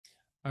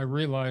I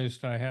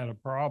realized I had a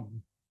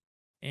problem.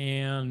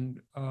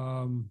 And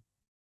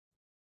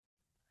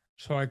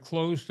so I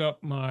closed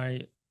up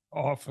my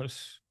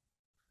office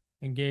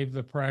and gave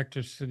the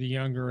practice to the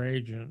younger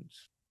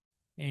agents.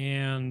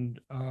 And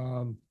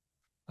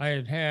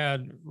I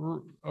had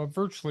a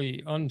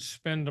virtually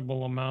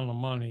unspendable amount of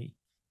money,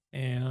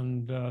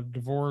 and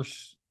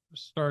divorce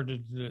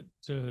started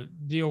to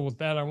deal with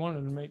that. I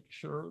wanted to make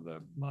sure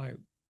that my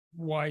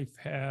wife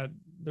had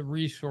the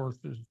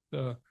resources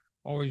to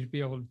always be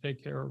able to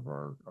take care of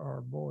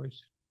our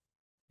boys.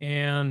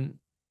 And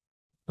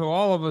so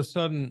all of a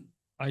sudden,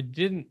 I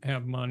didn't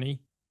have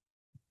money.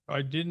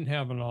 I didn't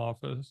have an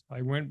office.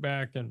 I went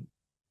back and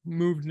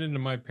moved into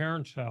my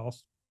parents'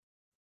 house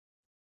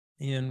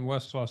in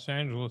West Los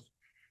Angeles.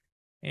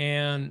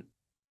 And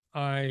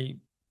I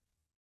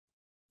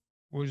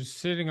was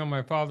sitting on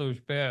my father's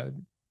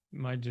bed,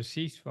 my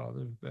deceased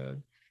father's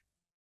bed.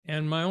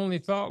 And my only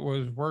thought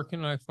was, where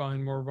can I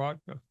find more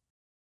vodka?